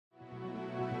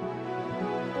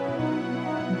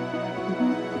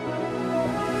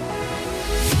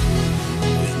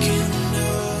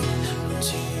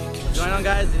on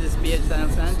guys, this is PH Daniel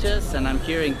Sanchez and I'm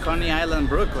here in Coney Island,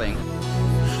 Brooklyn.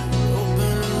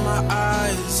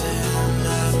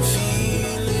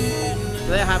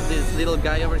 Today I have this little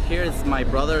guy over here. It's my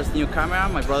brother's new camera.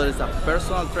 My brother is a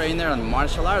personal trainer and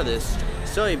martial artist.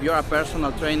 So if you're a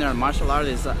personal trainer and martial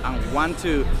artist and want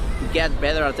to get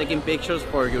better at taking pictures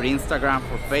for your Instagram,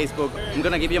 for Facebook, I'm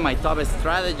gonna give you my top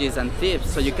strategies and tips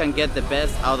so you can get the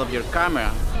best out of your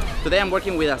camera. Today I'm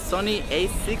working with a Sony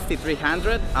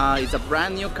a6300. It's a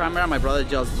brand new camera. My brother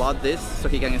just bought this so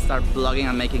he can start vlogging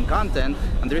and making content.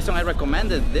 And the reason I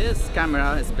recommended this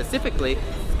camera specifically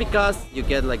is because you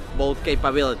get like both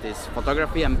capabilities,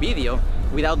 photography and video,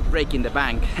 without breaking the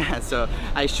bank. So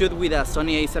I shoot with a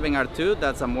Sony a7R II.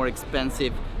 That's a more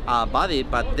expensive body,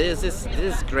 but this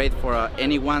is great for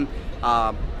anyone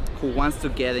who wants to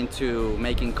get into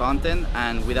making content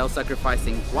and without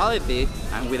sacrificing quality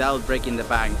and without breaking the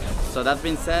bank. So that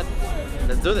being said,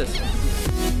 let's do this.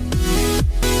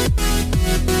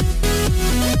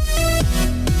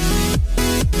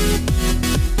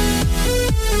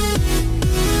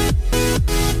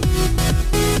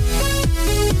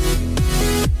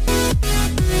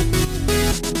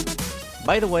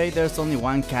 By the way, there's only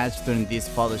one catch during this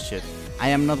photo shoot. I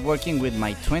am not working with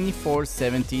my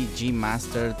 24-70 G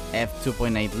Master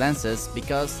f2.8 lenses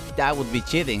because that would be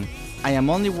cheating. I am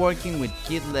only working with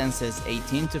kit lenses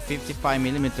 18 to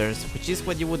 55mm, which is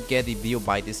what you would get if you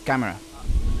buy this camera.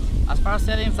 As far as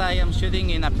settings, I am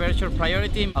shooting in aperture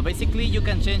priority. Basically, you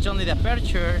can change only the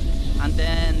aperture and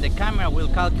then the camera will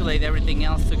calculate everything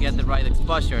else to get the right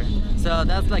exposure. So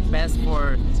that's like best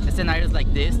for scenarios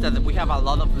like this, that we have a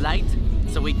lot of light,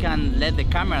 so we can let the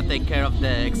camera take care of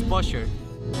the exposure.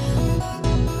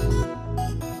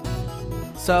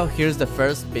 So here's the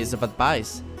first piece of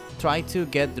advice. Try to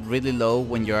get really low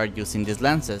when you are using these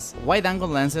lenses. Wide angle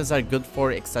lenses are good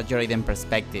for exaggerating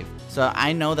perspective. So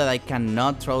I know that I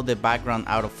cannot throw the background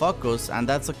out of focus, and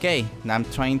that's okay. I'm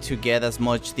trying to get as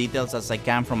much details as I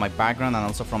can from my background and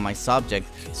also from my subject.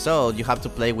 So you have to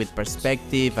play with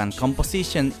perspective and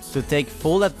composition to take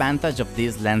full advantage of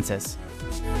these lenses.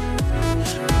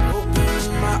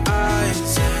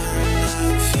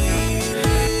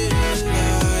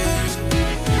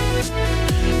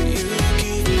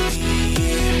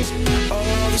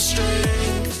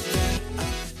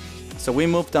 So we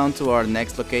moved on to our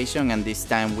next location, and this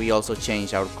time we also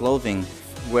changed our clothing.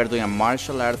 We're doing a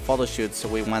martial art photo shoot, so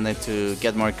we wanted to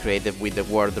get more creative with the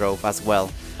wardrobe as well.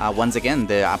 Once again,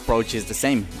 the approach is the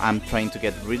same. I'm trying to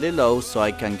get really low so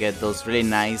I can get those really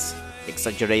nice,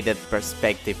 exaggerated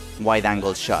perspective, wide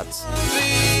angle shots.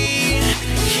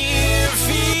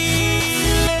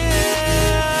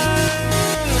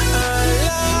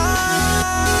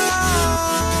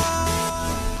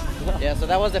 Yeah, so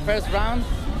that was the first round.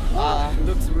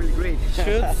 Looks really great.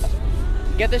 Shoots.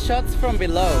 Get the shots from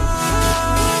below.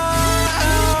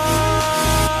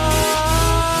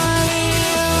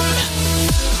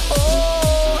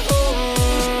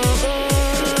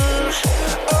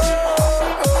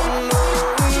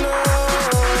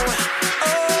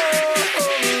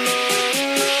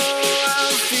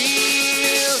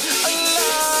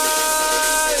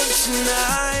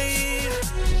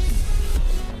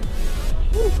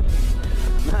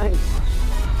 Nice.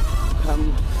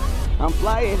 I'm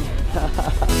flying.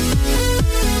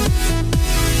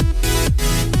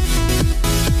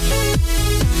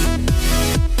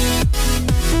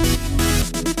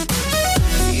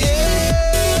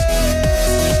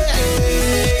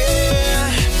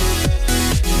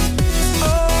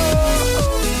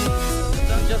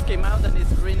 Sun just came out and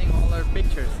it's ruining all our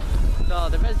pictures. So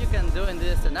the best you can do in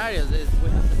these scenarios is we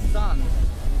have the sun.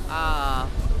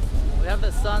 We have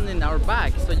the sun in our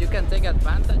back, so you can take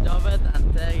advantage of it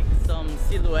and take some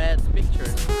silhouette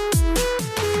pictures.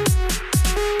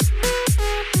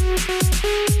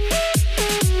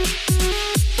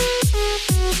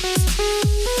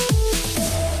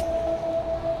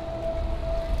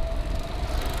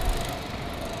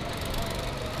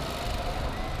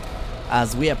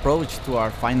 As we approach to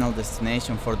our final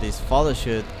destination for this photo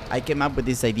shoot, I came up with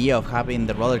this idea of having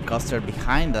the roller coaster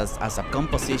behind us as a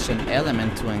composition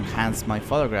element to enhance my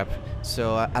photograph.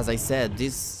 So as I said,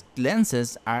 these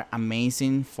lenses are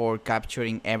amazing for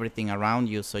capturing everything around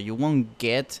you, so you won't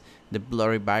get the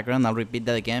blurry background. I'll repeat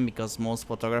that again because most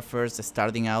photographers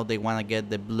starting out, they want to get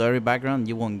the blurry background.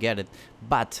 You won't get it,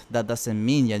 but that doesn't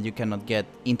mean that you cannot get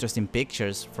interesting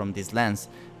pictures from this lens.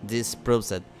 This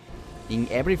proves it. In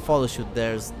every photo shoot,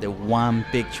 there's the one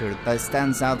picture that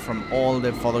stands out from all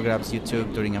the photographs you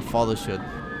took during a photo shoot.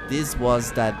 This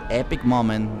was that epic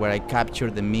moment where I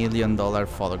captured the $1 million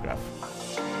photograph.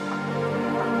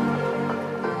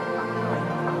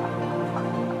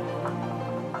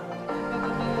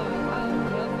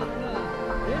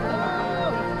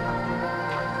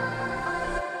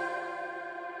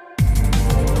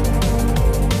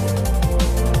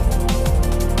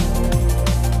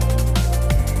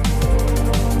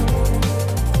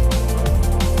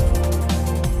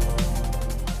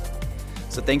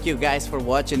 Thank you guys for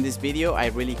watching this video. I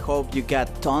really hope you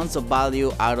got tons of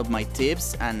value out of my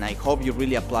tips, and I hope you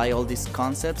really apply all these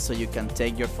concepts so you can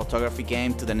take your photography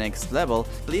game to the next level.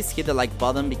 Please hit the like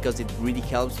button because it really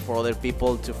helps for other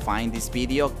people to find this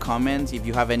video. Comment if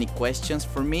you have any questions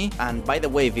for me. And by the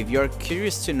way, if you're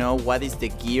curious to know what is the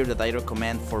gear that I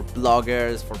recommend for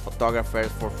bloggers, for photographers,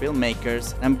 for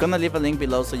filmmakers, I'm gonna leave a link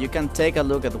below so you can take a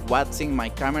look at what's in my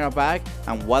camera bag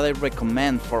and what I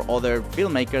recommend for other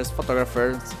filmmakers,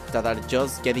 photographers that are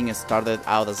just getting started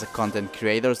out as content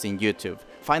creators in YouTube.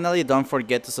 Finally, don't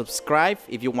forget to subscribe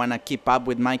if you wanna keep up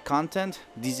with my content.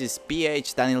 This is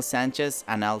PH Daniel Sanchez,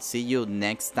 and I'll see you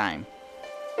next time.